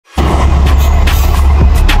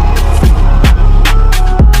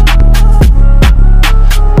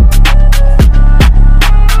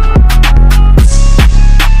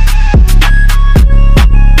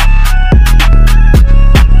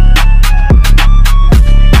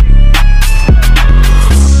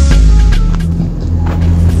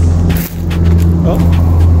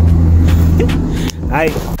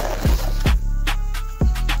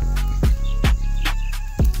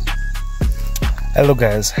Hello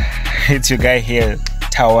guys, it's your guy here,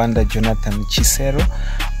 Tawanda Jonathan Chisero,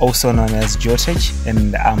 also known as Jotage,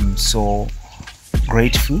 and I'm so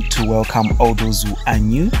grateful to welcome all those who are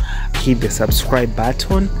new. Hit the subscribe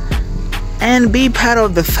button and be part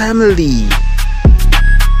of the family.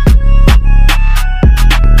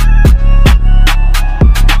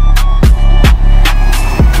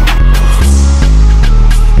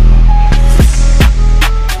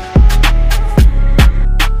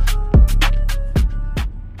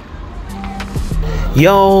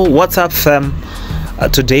 Yo, what's up fam?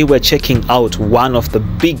 Today we're checking out one of the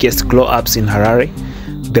biggest glow ups in Harare,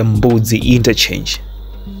 the Mbudzi Interchange.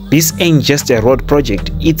 This ain't just a road project,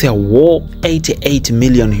 it's a whole $88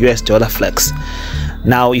 million flex.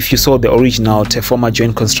 Now if you saw the original Terforma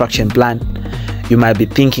joint construction plan, you might be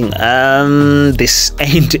thinking this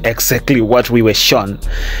ain't exactly what we were shown,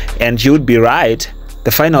 and you'd be right.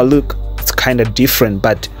 The final look, it's kind of different,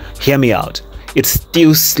 but hear me out. It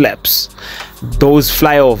still slaps. Those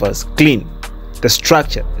flyovers, clean. The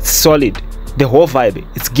structure, it's solid. The whole vibe,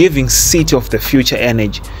 it's giving city of the future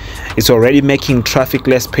energy. It's already making traffic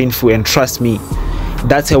less painful, and trust me,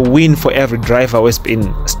 that's a win for every driver who's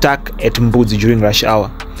been stuck at Mbudzi during rush hour.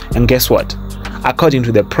 And guess what? According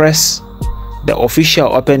to the press, the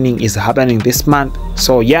official opening is happening this month.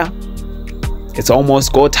 So yeah, it's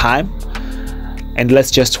almost go time, and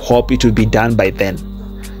let's just hope it will be done by then.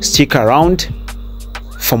 Stick around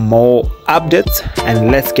for more updates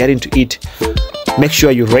and let's get into it. Make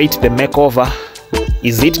sure you rate the makeover.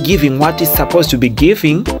 Is it giving what it's supposed to be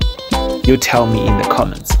giving? You tell me in the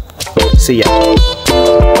comments. See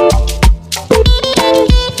ya.